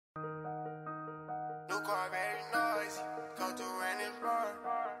car very noisy. Come through and it's roaring.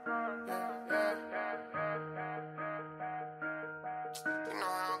 Yeah. You know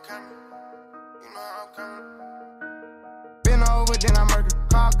how I'm coming. Been over, then I murder.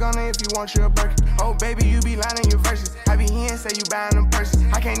 Call gunner if you want you a Birkin. Oh, baby, you be lying your verses. I be here and say you buying them purses.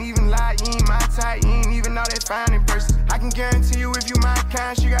 I can't even lie, you ain't my type. You ain't even know that fine in person. I can guarantee you if you my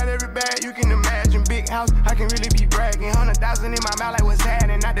kind, she got every bag you can imagine. Big house, I can really be bragging. 100,000 in my mouth like what's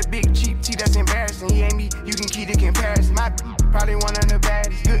happening. Not the big cheap tea that's embarrassing. He ain't me, you can keep the comparison. My probably one of the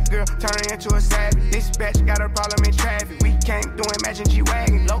baddest. Good girl, turning into a savage. This bitch got a problem in traffic. We can't do imagine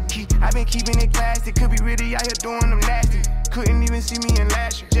G-Wagon. Low key, I been keeping it classy. Could be really out here doing them nasty. Couldn't even see me in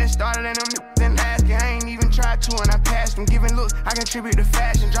last year. Just started in them then last year. I ain't even tried to and I passed them. Giving looks, I contribute to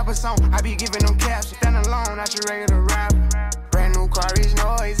fashion. Drop a song, I be giving them captions. Stand alone, not your regular rapper. Brand new car is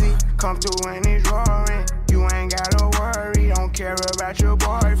noisy. Come through and it's roaring. You ain't gotta worry, don't care about your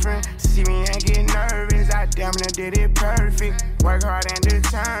boyfriend. See me and get nervous, I damn near did it perfect. Work hard and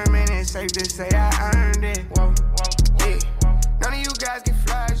determined, it's safe to say I earned it. Whoa, yeah. None of you guys can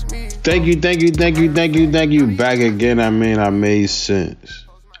flash me. Thank you. Back again, I made sense.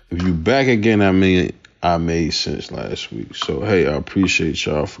 If you back again, I made sense last week. So, hey, I appreciate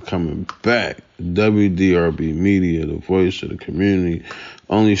y'all for coming back. WDRB Media, the voice of the community.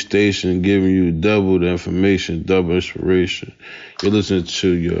 Only station giving you double the information, double inspiration. You're listening to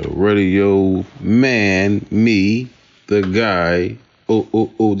your radio man, me, the guy.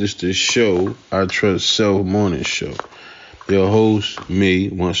 This the show, I Trust Self Morning Show. Your host, me,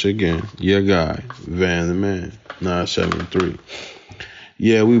 once again, your guy, Van the Man, 973.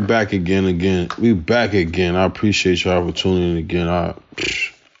 Yeah, we back again. We back again. I appreciate y'all for tuning in again.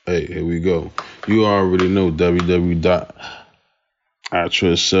 Hey, here we go. You already know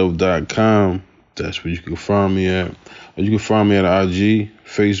www.itrustself.com. That's where you can find me at. Or you can find me at IG,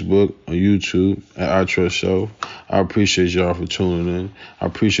 Facebook, or YouTube at I Trust Self. I appreciate y'all for tuning in. I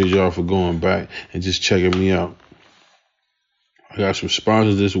appreciate y'all for going back and just checking me out. I got some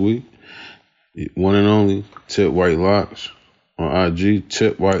sponsors this week. One and only, Tip White Locks. On IG,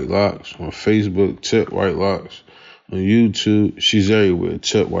 Tip White Locks. On Facebook, Tip White Locks. On YouTube, she's everywhere,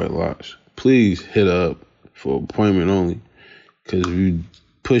 Tip White Locks. Please hit her up for appointment only. Because if you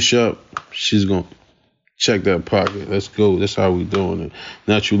push up, she's going to check that pocket. Let's go. That's how we doing it.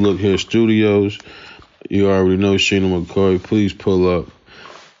 Natural Look Hair Studios. You already know Sheena McCoy. Please pull up.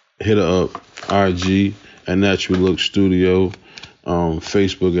 Hit her up. IG at Natural Look Studio.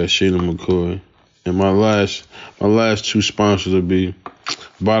 Facebook at Sheena McCoy. And my last two sponsors will be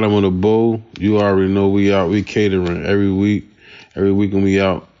Bottom of the Bowl. You already know we out. We catering every week. Every weekend we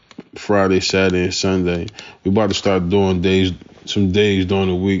out. Friday, Saturday, and Sunday. We about to start doing some days during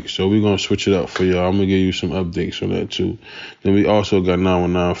the week. So we're going to switch it up for y'all. I'm going to give you some updates on that too. Then we also got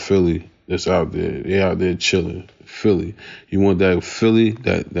 919 Philly that's out there. They out there chilling. Philly. You want that Philly,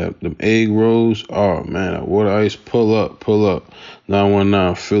 them egg rolls? Oh, man, that water ice. Pull up.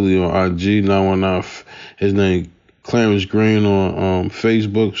 919 Philly on IG. 919, his name Clarence Green on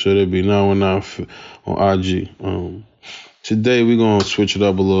Facebook. So there'll be 919 on IG. Today we're going to switch it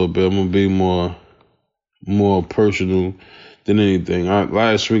up a little bit. I'm going to be more personal than anything.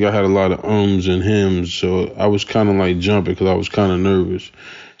 Last week I had a lot of ums and hims, so I was kind of like jumping because I was kind of nervous.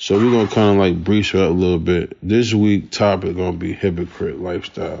 So we're going to kind of like breeze it up a little bit. This week topic going to be hypocrite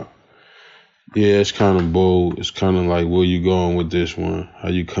lifestyle. Yeah, it's kind of bold. It's kind of like where you going with this one. How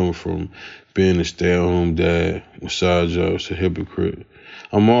you come from being a stay-at-home dad with side jobs to hypocrite.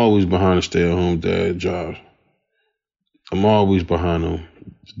 I'm always behind a stay-at-home dad job. I'm always behind them.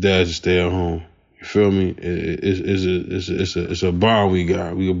 Dads to stay at home. You feel me? It's a bond we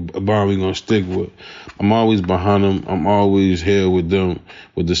got. A bond we gonna stick with. I'm always behind them. I'm always here with them.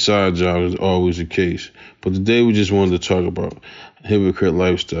 With the side job is always the case. But today we just wanted to talk about hypocrite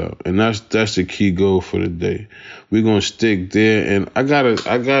lifestyle, and that's the key goal for the day. We're gonna stick there, and I got a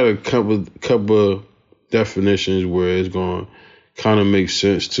couple definitions where it's gonna kind of make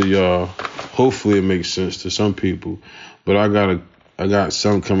sense to y'all. Hopefully it makes sense to some people, but I got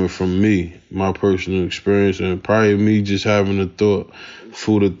some coming from me, my personal experience, and probably me just having a thought,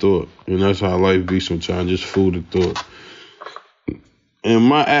 food of thought. And that's how life be sometimes, just food of thought. And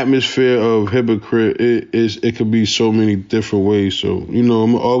my atmosphere of hypocrite, it could be so many different ways. So, I'm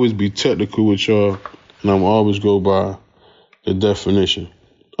going to always be technical with y'all, and I'm always go by the definition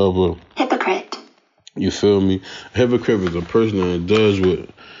of a hypocrite. You feel me? A hypocrite is a person that does with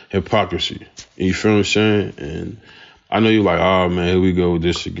hypocrisy. You feel what I'm saying? And I know you're like, oh man, here we go with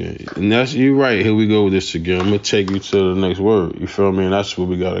this again. And you're right, here we go with this again. I'm going to take you to the next word. You feel me? And that's where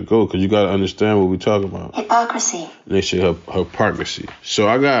we got to go, because you got to understand what we're talking about. Hypocrisy. And they say hypocrisy. So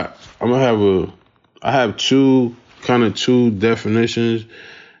I'm going to have I have two definitions,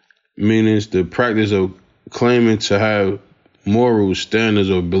 meaning the practice of claiming to have moral standards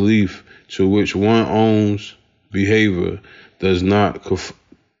or belief to which one owns behavior does not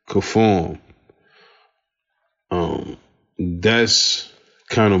conform. That's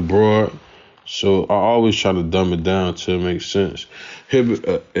kind of broad, so I always try to dumb it down to make sense.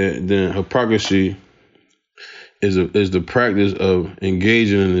 Then hypocrisy is the practice of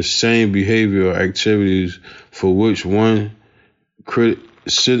engaging in the same behavior or activities for which one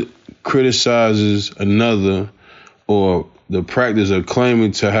criticizes another, or the practice of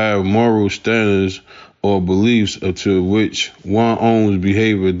claiming to have moral standards or beliefs to which one owns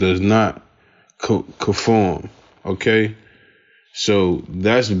behavior does not conform. Okay? So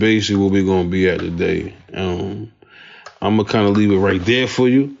that's basically what we're going to be at today. I'm going to kind of leave it right there for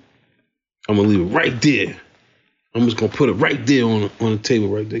you. I'm going to leave it right there. I'm just going to put it right there on the table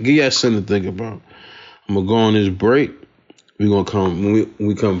right there. Give y'all something to think about. I'm going to go on this break. We're going to come, when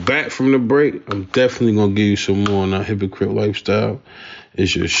we come back from the break, I'm definitely going to give you some more on our hypocrite lifestyle.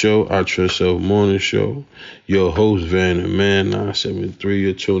 It's your show, I Trust Self Morning Show. Your host, Van and Man 973.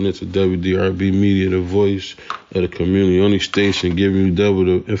 You're tuned into WDRB Media, the voice of the community. Only station giving you double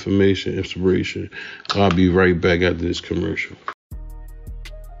the information, inspiration. I'll be right back after this commercial.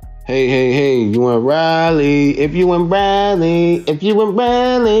 Hey, you in Raleigh? If you in Raleigh,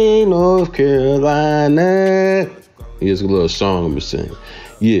 North Carolina. Here's a little song I'm singing.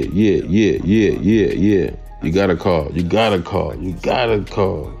 Yeah. You gotta call.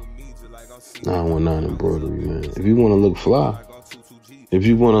 919 embroidery, man. If you wanna look fly.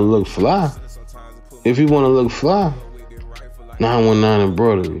 919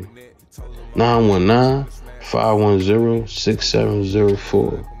 embroidery.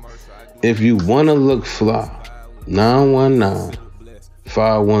 919-510-6704. If you wanna look fly.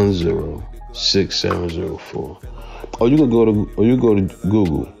 919-510-6704. Or you go to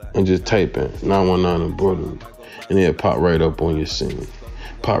Google and just type in 919 embroidery, and it'll pop right up on your scene.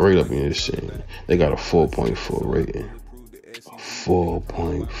 They got a 4.4 rating.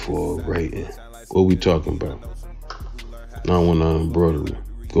 4.4 rating. What we talking about? 919 embroidery.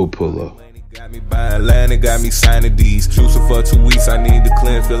 Go pull up. Got me buying land and got me signing these. Juicing for 2 weeks, I need to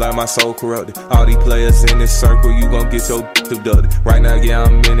cleanse, feel like my soul corrupted. All these players in this circle, you gon' get your abducted. Right now, yeah,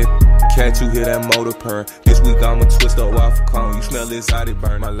 I'm in it. Catch you, hear that motor purr. This week I'ma twist up waffle cone. You smell exotic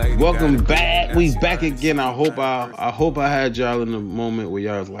burn. My lady. Welcome back. We back again. I hope I had y'all in the moment where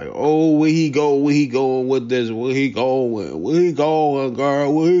y'all was like, oh, where he going with this? Where he going, girl?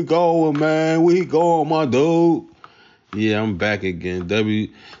 Where he going, man? Where he going, my dude? Yeah, I'm back again.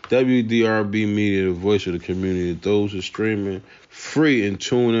 WDRB Media, the voice of the community. Those who are streaming free in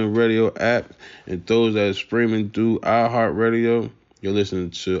TuneIn Radio app, and those that are streaming through iHeartRadio, you're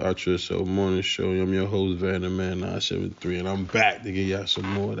listening to I Trust Self Morning Show. I'm your host, Van the Man 973, and I'm back to give y'all some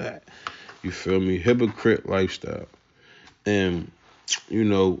more of that. You feel me? Hypocrite lifestyle. And,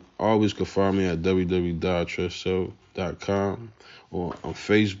 always can find me at www.itrustself.com or on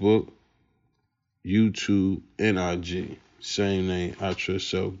Facebook, YouTube, and IG. Same name,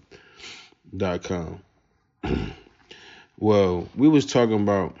 itrustself.com. Well, we was talking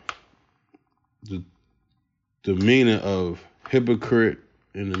about the meaning of hypocrite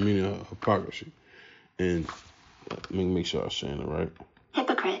and the meaning of hypocrisy. And let me make sure I'm saying it right.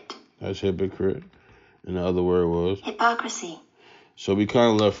 Hypocrite. That's hypocrite. And the other word was? Hypocrisy. So we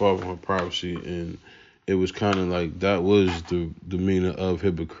kind of left off on hypocrisy, and it was kind of like that was the meaning of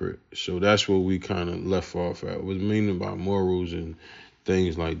hypocrite. So that's what we kind of left off at. It was meaning by morals and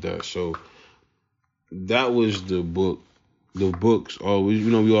things like that. So that was the book. The books always,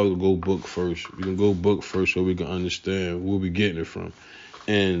 we always go book first. We can go book first so we can understand where we're getting it from.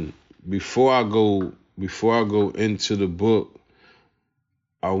 And before I go into the book,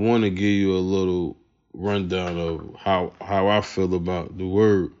 I want to give you a little rundown of how I feel about the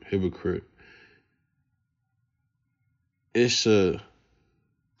word hypocrite. It's to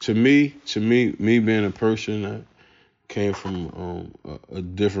me being a person that came from a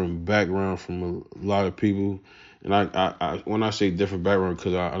different background from a lot of people. And I when I say different background,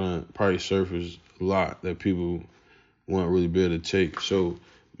 because I done probably surfaced a lot that people won't really be able to take. So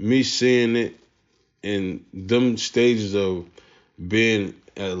me seeing it in them stages of being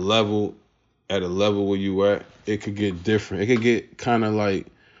at a level where you at, it could get different. It could get kind of like,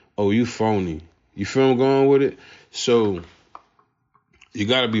 oh, you phony. You feel I'm going with it? So you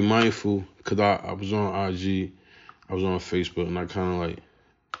got to be mindful, because I was on IG, I was on Facebook, and I kind of like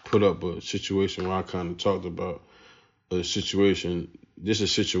put up a situation where I kind of talked about a situation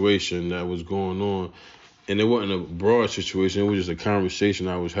that was going on, and it wasn't a broad situation. It was just a conversation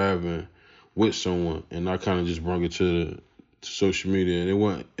I was having with someone, and I kind of just brought it to social media, and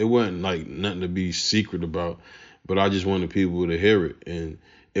it wasn't like nothing to be secret about, but I just wanted people to hear it, and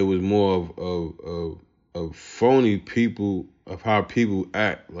it was more of phony people, of how people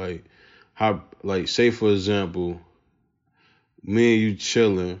act, like how, like, say for example, me and you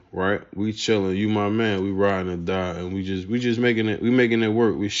chilling, right? We chilling, you my man, we riding or die, and we just making it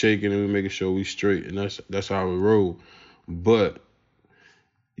work. We shaking and we making sure we straight, and that's how we roll. But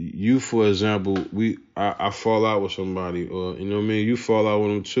you, for example, I fall out with somebody, or you know what I mean, you fall out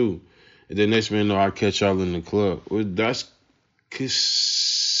with them too, and then next man know I catch y'all in the club. Well, that's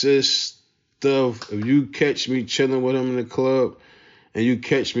consist of, if you catch me chilling with him in the club, and you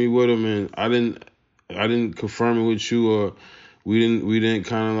catch me with him, and I didn't confirm it with you, or we didn't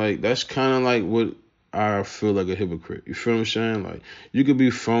kind of like, that's kind of like what I feel like a hypocrite. You feel what I'm saying? Like, you could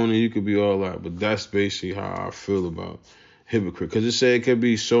be phony, you could be all that, but that's basically how I feel about hypocrite. Because it could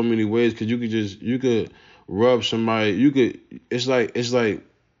be so many ways. Because you could rub somebody. It's like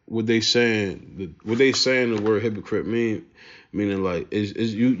what they saying the word hypocrite meaning like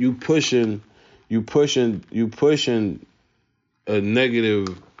is you pushing a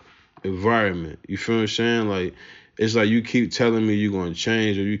negative environment. You feel what I'm saying? Like, it's like you keep telling me you're gonna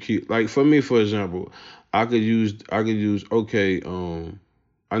change, or you keep, like, for me, for example, I could use okay,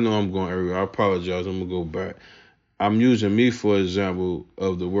 I know I'm going everywhere. I apologize. I'm gonna go back. I'm using me for example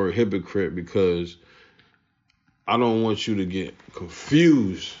of the word hypocrite because I don't want you to get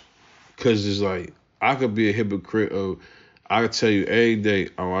confused, because it's like I could be a hypocrite of, I could tell you every day,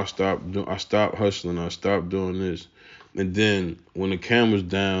 oh, I stopped hustling, I stopped doing this. And then when the camera's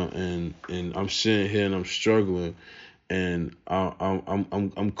down and I'm sitting here and I'm struggling and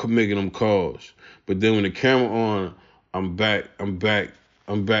I'm making them calls, but then when the camera on, I'm back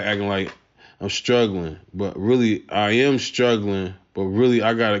acting like I'm struggling, but really I am struggling. But really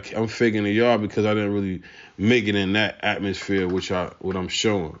I'm faking the yard because I didn't really make it in that atmosphere what I'm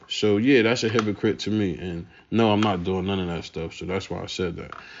showing. So yeah, that's a hypocrite to me. And no, I'm not doing none of that stuff. So that's why I said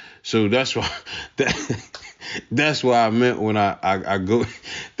that. So that's why that's why I meant when I go.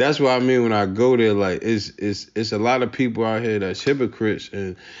 That's what I mean when I go there. Like, it's a lot of people out here that's hypocrites,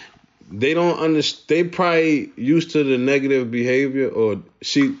 and they don't understand. They probably used to the negative behavior. Or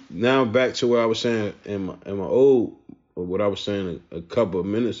see, now back to what I was saying in my old, or what I was saying a couple of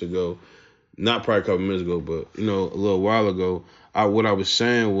minutes ago. Not probably a couple of minutes ago, but a little while ago. What I was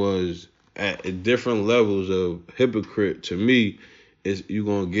saying was at different levels of hypocrite to me is it's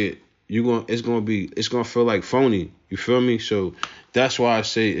gonna feel like phony. You feel me? So that's why I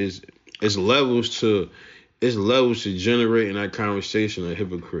say it's levels to generating that conversation of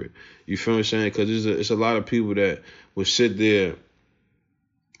hypocrite. You feel what I'm saying? Because it's a lot of people that will sit there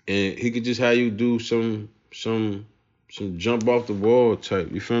and he could just have you do some jump off the wall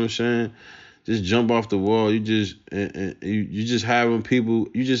type. You feel what I'm saying? Just jump off the wall. You just have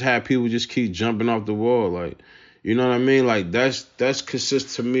people just keep jumping off the wall. Like, you know what I mean? Like, that's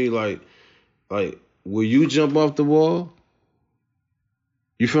consists to me like will you jump off the wall?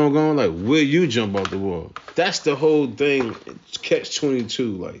 You feel what I'm going? Like, will you jump off the wall? That's the whole thing. It's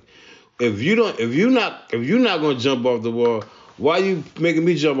catch-22. Like, if you're not gonna jump off the wall, why you making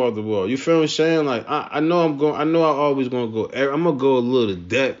me jump off the wall? You feel what I'm saying? Like, I know I always gonna go. I'm gonna go a little to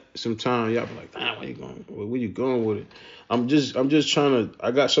depth sometimes. Y'all be like, damn, where you going? Where you going with it? I'm just trying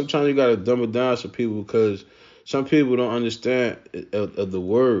to. Sometimes you gotta dumb it down to people because some people don't understand of the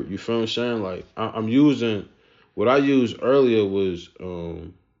word. You feel what I'm saying? Like, I'm using what I used earlier was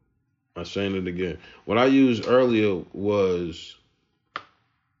I'm saying it again. What I used earlier was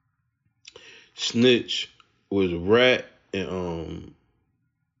snitch, was rat, and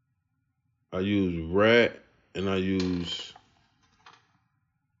I used rat, and I used,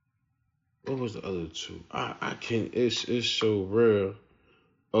 what was the other two? I can't. It's so rare.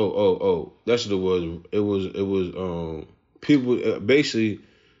 Oh. That's what it was. It was people, basically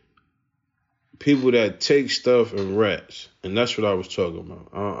people that take stuff and rats, and that's what I was talking about.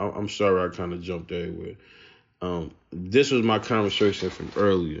 I'm sorry, I kind of jumped everywhere. This was my conversation from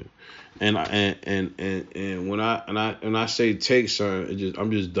earlier, and when I say take something,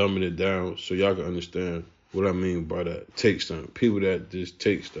 I'm just dumbing it down so y'all can understand what I mean by that. Take something. People that just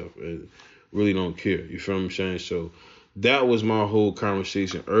take stuff and really don't care. You feel what I'm saying? So that was my whole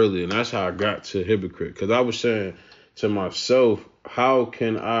conversation earlier, and that's how I got to hypocrite. Because I was saying to myself, how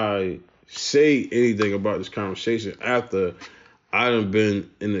can I say anything about this conversation after I done been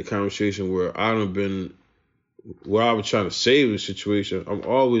in the conversation where I was trying to save the situation. I'm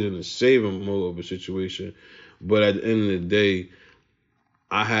always in the saving mode of a situation, but at the end of the day,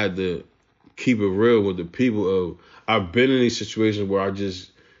 I had to keep it real with the people. I've been in these situations where I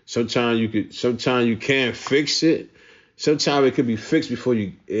just Sometimes you can't fix it. Sometimes it could be fixed before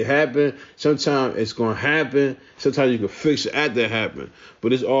it happen. Sometimes it's gonna happen. Sometimes you can fix it after it happen.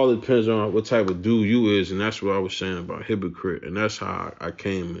 But it all depends on what type of dude you is, and that's what I was saying about hypocrite. And that's how I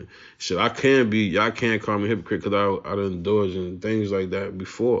came in. So y'all can't call me hypocrite because I done doors and things like that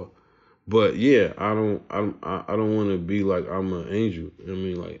before. But yeah, I don't want to be like I'm an angel. I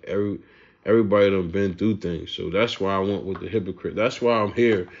mean, like everybody done been through things. So that's why I went with the hypocrite. That's why I'm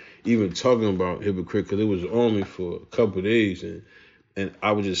here even talking about hypocrite, because it was on me for a couple of days, and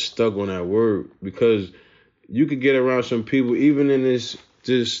I was just stuck on that word, because you could get around some people even in this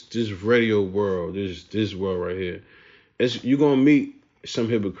radio world, this world right here. You're gonna meet some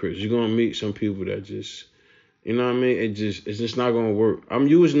hypocrites. You're gonna meet some people that just, you know what I mean? It's just not gonna work. I'm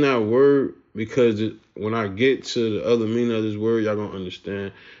using that word because when I get to the other meaning of this word, y'all gonna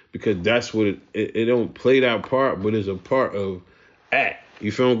understand, because that's what it don't play that part, but it's a part of act.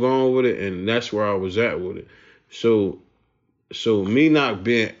 You feel I'm going with it, and that's where I was at with it. So me not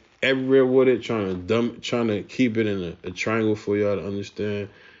being everywhere with it, trying to keep it in a triangle for y'all to understand,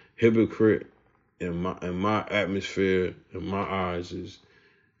 hypocrite in my atmosphere, in my eyes,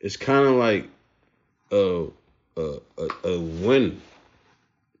 it's kind of like a win.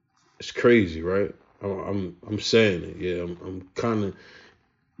 It's crazy, right? I'm saying it, yeah. I'm kind of,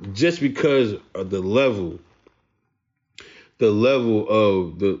 just because of the level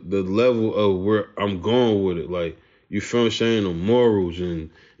of where I'm going with it, like, you feel what I'm saying, the morals and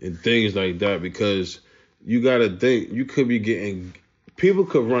things like that, because you gotta think, you could be getting, people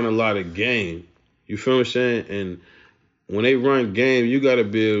could run a lot of game, you feel what I'm saying, and when they run game, you gotta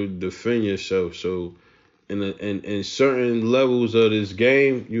be able to defend yourself. So in certain levels of this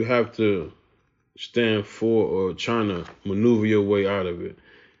game, you have to stand for or trying to maneuver your way out of it,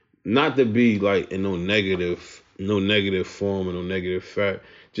 not to be like in no negative form or no negative fact.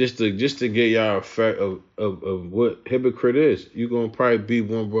 Just to get y'all a fact of what hypocrite is. You're gonna probably be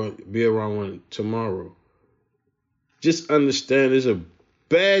around one tomorrow. Just understand it's a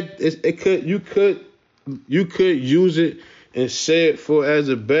bad. You could use it and say it for as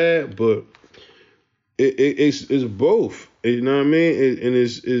a bad, but it's both. You know what I mean?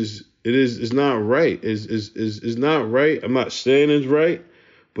 It's not right. It's not right. I'm not saying it's right.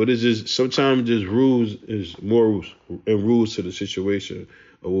 But it's just, sometimes just rules is morals and rules to the situation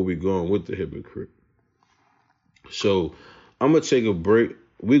of where we going with the hypocrite. So I'm going to take a break.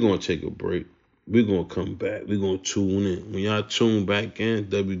 We're going to take a break. We're going to come back. We're going to tune in. When y'all tune back in,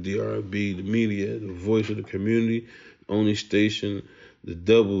 WDRB, the media, the voice of the community, only station, the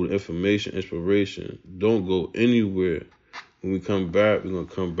double information, inspiration. Don't go anywhere. When we come back, we're going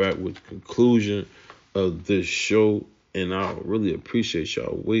to come back with the conclusion of this show. And I really appreciate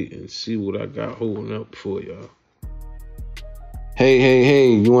y'all wait and see what I got holding up for y'all.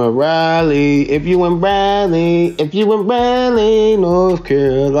 Hey, you in Raleigh? If you in Raleigh, North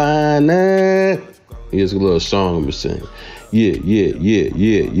Carolina. Here's a little song I'm saying. Yeah.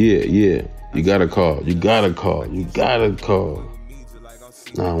 You gotta call.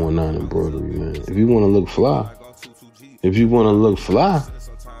 919 embroidery, man. If you wanna look fly.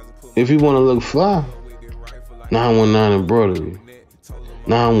 919 embroidery.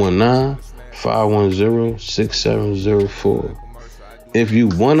 919-510-6704. If you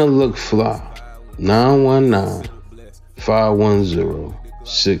wanna look fly,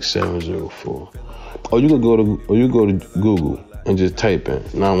 919-510-6704. Or you go to Google and just type in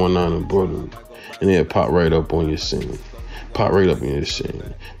 919 embroidery, and it'll pop right up on your scene.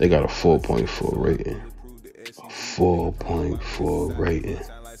 They got a 4.4 rating. 4.4 rating.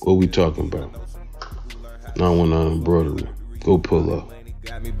 What we talking about? 919 embroidery. Go pull up.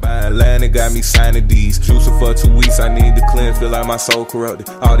 Got me buying land and got me signing these. Juicing for 2 weeks, I need to cleanse, feel like my soul corrupted.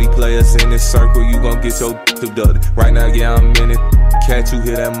 All these players in this circle, you gon' get your abducted. Right now, yeah, I'm in it. Catch you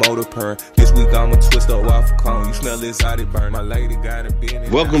hear that motor purr. This week I'ma twist up waffle cone. You smell exotic burn. My lady got it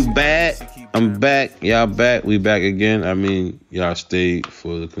been. Welcome back. I'm back. Y'all back. We back again. I mean, y'all stayed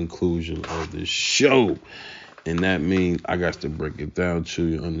for the conclusion of the show. And that means I got to break it down to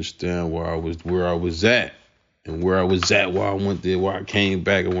you, understand where I was at. And where I was at, where I went there, where I came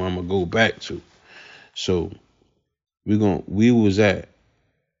back, and where I'm gonna go back to. So we was at.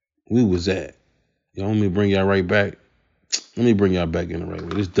 Y'all want me to bring y'all right back? Let me bring y'all back in the right way.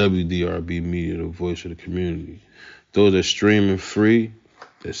 This WDRB Media, the voice of the community. Those are streaming free.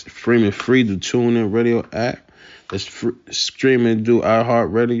 That's streaming free through TuneIn Radio app. That's streaming through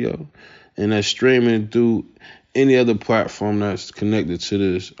iHeartRadio, and that's streaming through any other platform that's connected to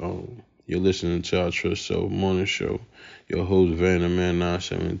this. You're listening to our Trust Show morning show. Your host, Vanderman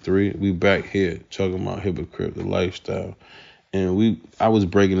 973. We back here talking about hypocrite, the lifestyle, And I was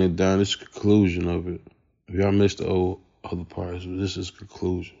breaking it down. This is the conclusion of it. If y'all missed the old other parts, this is the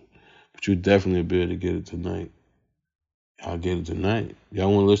conclusion. But you definitely be able to get it tonight. Y'all get it tonight.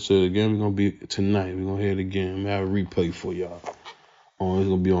 Y'all want to listen to it again? We're going to be tonight. We're going to hear it again. I'm going to have a replay for y'all. It's going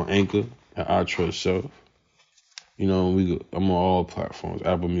to be on Anchor at I Trust Self. You know, I'm on all platforms,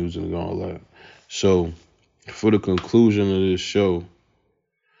 Apple Music and all that. So, for the conclusion of this show,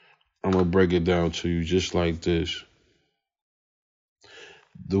 I'm going to break it down to you just like this.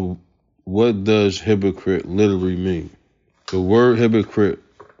 What does hypocrite literally mean? The word hypocrite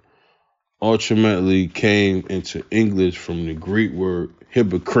ultimately came into English from the Greek word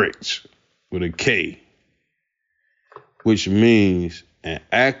hypocrites with a K, which means an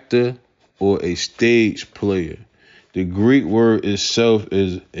actor or a stage player. The Greek word itself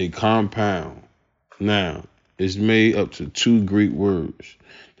is a compound noun. It's made up to 2 Greek words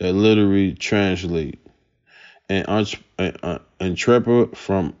that literally translate and interpret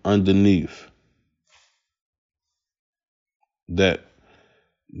from underneath.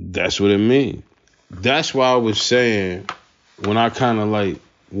 That's what it means. That's why I was saying when I kind of like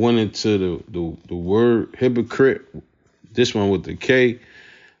went into the word hypocrite, this one with the K,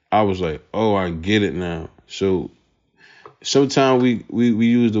 I was like, oh, I get it now. So sometimes we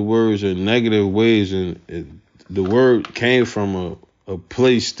use the words in negative ways, and the word came from a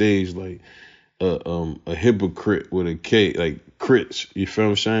play stage like a hypocrite with a K, like crits. You feel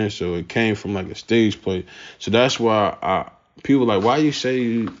what I'm saying? So it came from like a stage play. So that's why people like, why you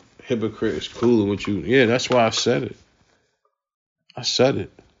say hypocrite is cooler with you? Yeah, that's why I said it. I said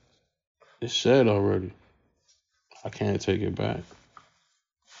it. It's said already. I can't take it back.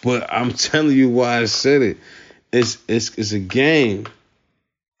 But I'm telling you why I said it. It's a game.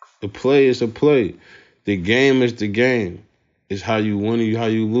 The play is a play. The game is the game. It's how you win and how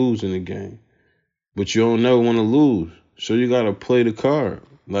you lose in the game. But you don't never want to lose. So you got to play the card.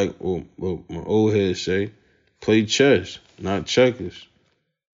 Like what my old head say, play chess, not checkers.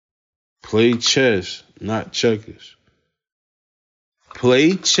 Play chess, not checkers.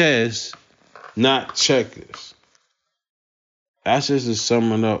 Play chess, not checkers. That's just to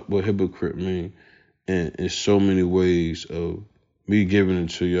summing up what hypocrite mean. And in so many ways of me giving it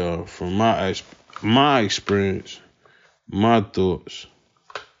to y'all from my experience, my thoughts.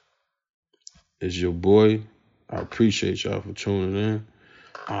 It's your boy. I appreciate y'all for tuning in.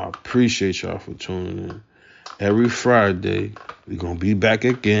 I appreciate y'all for tuning in. Every Friday, we're going to be back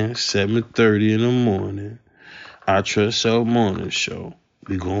again, 7:30 in the morning. I Trust Self Morning Show.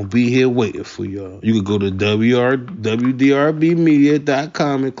 We're going to be here waiting for y'all. You can go to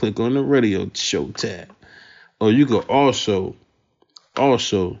WDRBmedia.com and click on the radio show tab. Or you can also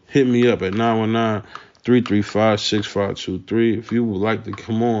hit me up at 919-335-6523 if you would like to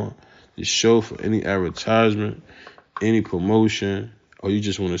come on the show for any advertisement, any promotion, or you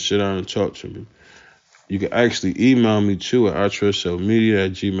just want to sit down and talk to me. You can actually email me too at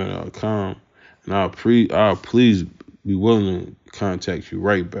itrustselfmedia@gmail.com, and I'll please be willing to contact you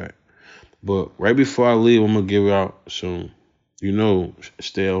right back. But right before I leave, I'm going to give out some,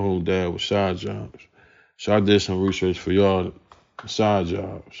 stay-at-home dad with side jobs. So I did some research for y'all, side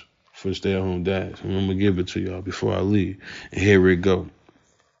jobs for stay-at-home dads. And I'm going to give it to y'all before I leave. And here we go.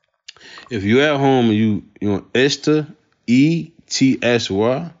 If you're at home and you on Etsy,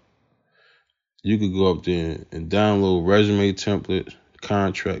 ETSY, you could go up there and download resume templates,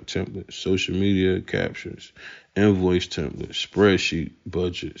 contract templates, social media captions, invoice templates, spreadsheet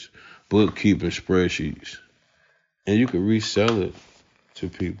budgets, bookkeeping spreadsheets. And you can resell it to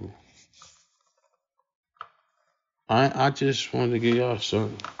people. I just wanted to give y'all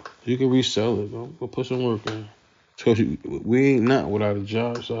something. You can resell it. Go put some work in. So we ain't not without a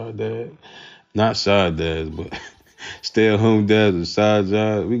job, side dad. Not side dads, but stay-at-home dads and side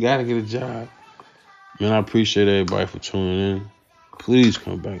jobs. We got to get a job. Man, I appreciate everybody for tuning in. Please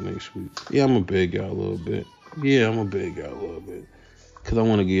come back next week. Yeah, I'm going to beg y'all a little bit. Because I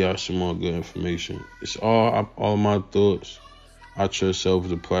want to give y'all some more good information. It's all my thoughts. I Trust Self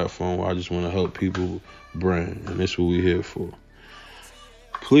is a platform where I just want to help people brand. And that's what we're here for.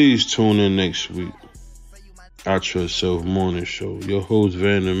 Please tune in next week. I Trust Self Morning Show. Your host,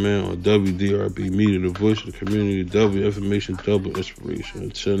 Vander Man, on WDRB Media, the voice of the community, double information, double inspiration.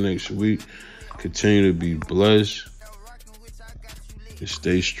 Until next week, continue to be blessed and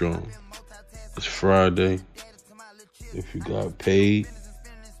stay strong. It's Friday. If you got paid,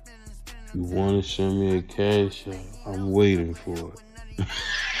 you want to send me a cash app, I'm waiting for it.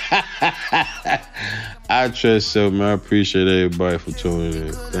 I Trust Self, man. I appreciate everybody for tuning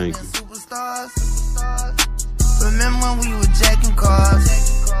in. Thank you. Remember when we were jacking cars?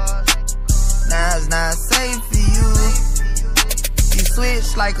 Now it's not safe for you.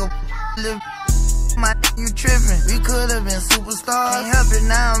 like a little. My you trippin', we could've been superstars. Can't help it,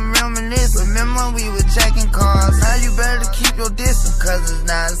 now I'm reminiscing. Remember we were jacking cars. Now you better keep your distance, cause it's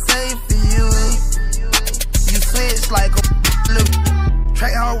not safe for you. You switch like a little.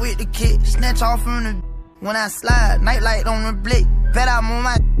 Track hard with the kick, snatch off from the. When I slide, nightlight on the blick. Bet I'm on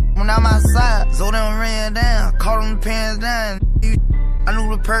my when I'm outside. So them ran down, caught them pants down. I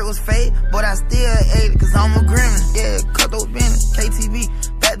knew the perk was fake, but I still ate it, cause I'm a gremlin. Yeah, cut those business, KTV,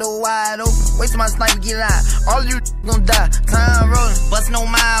 back door wide open. Wasting my sniper, get out. All you gon' die, time rolling. Bustin' on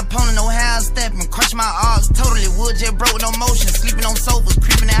my opponent, no half stepping. Crush my arms, totally wood jet broke, no motion. Sleeping on sofas,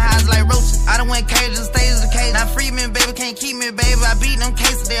 creeping in highs like roaches. I done went cages, stages of cage. Now free me, baby, can't keep me, baby. I beat them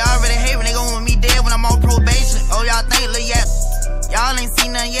cases, they already hate me. They gon' want me dead when I'm on probation. Oh, y'all think, look, yeah. Y'all ain't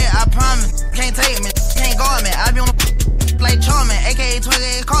seen nothing yet, I promise. Can't take me, can't guard me. I be on the like Charmin, aka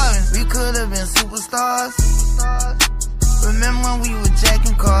 28 Carvin. We could've been superstars. Remember when we were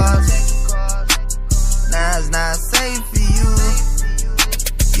jacking cars? Now it's not safe for you.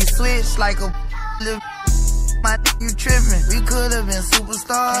 You switch like a little. My you trippin'. We could've been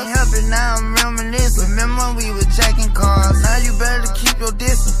superstars. Can't help it, now I'm reminiscing. Remember when we were jacking cars? Now you better keep your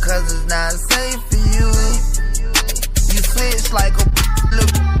distance, cause it's not safe for you. You switch like a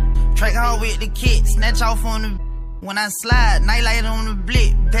little. Track hard with the kick, snatch off on the. When I slide, nightlight on the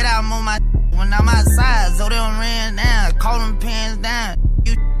blick. Bet I'm on my when I'm outside. So they don't ran down, caught them pants down.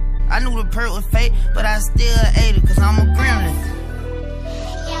 I knew the perk was fake, but I still ate it, cause I'm a gremlin.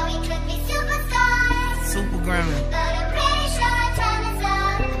 Yeah, we could be superstars. Super gremlin. But I'm pretty sure time is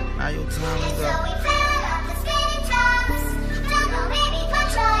up. Now your time is So up. we fell off the spinning tops. Don't know, maybe for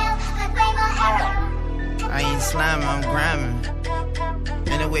trial, but way more error. I ain't sliming, I'm grinding.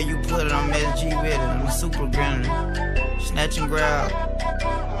 Any way you put it, I'm SG with it. I'm a super gremlin. Snatch and grab,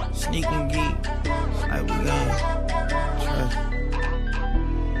 sneak and geek, like we gon' trust.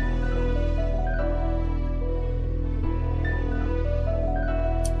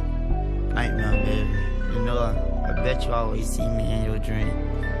 Nightmare, baby. You know I bet you always see me in your dream.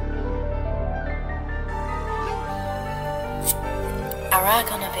 Alright,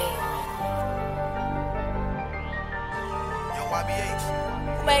 gonna be.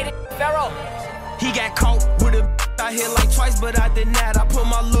 YBH. Made it, Pharaoh. He got caught with a I hit like twice, but I did not. I put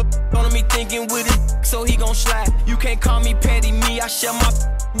my look on me thinking with it, so he gon' slide. You can't call me petty, me, I share my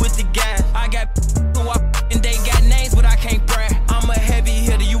with the guys. I got who I and they got names, but I can't brag. I'm a heavy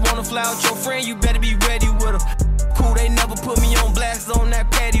hitter, you wanna fly with your friend, you better be ready with her. Cool, they never put me on blast on that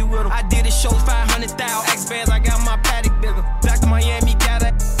patty with them. I did a show 500,000 X bands, I got my paddock bigger. Back to Miami, got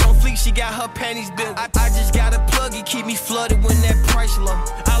her on fleek, she got her panties bigger. I just got a plug, it keep me flooded when that price low.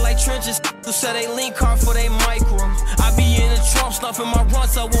 I like trenches, who sell they link card for they micros. I be in the trunk, snuffing my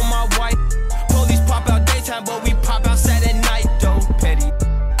runs up with my wife. Police pop out daytime, but we pop outside at night though. Petty,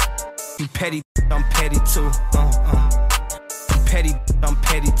 you petty, I'm petty too. Petty, I'm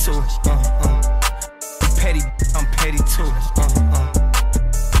petty too. Petty, I'm petty too.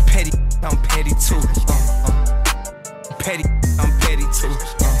 Petty, I'm petty too. Petty, I'm petty too.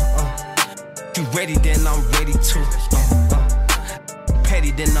 You ready, then I'm ready too.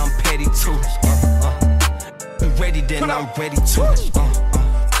 Petty, then I'm petty too. You ready, then I'm ready too.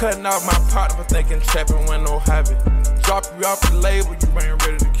 Cutting off my partner for thinking trapping when no habit. Drop you off the label, you ain't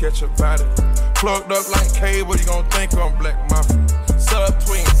ready to catch a body. Plugged up like cable, you gon' think I'm Black Mafia.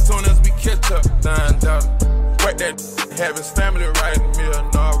 Sub-tween, soon as we catch up, $9. Work that, have his family writing me a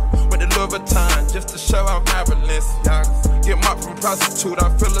novel. With the Louis Vuitton, just to show out my Balenciagas. Get mopped from prostitute, I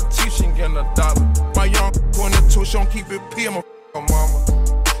feel a teaching getting $1. My young 22, she don't keep it P, I'm a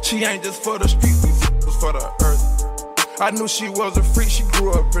mama. She ain't just for the streets, we was for the earth. I knew she was a freak, she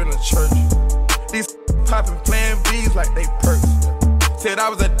grew up in a church. These poppin' playing V's like they perks. Said I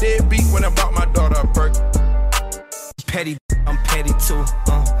was a deadbeat when I bought my daughter a perk. Petty, I'm petty too.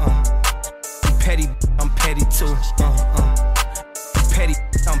 Petty, I'm petty too. Petty,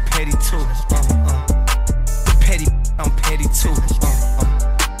 I'm petty too. Petty, I'm petty too.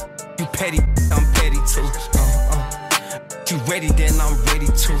 You petty, I'm petty too. You ready, then I'm ready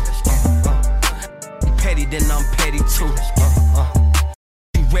too. Petty, then I'm petty too.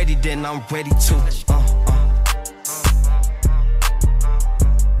 You ready, then I'm ready too.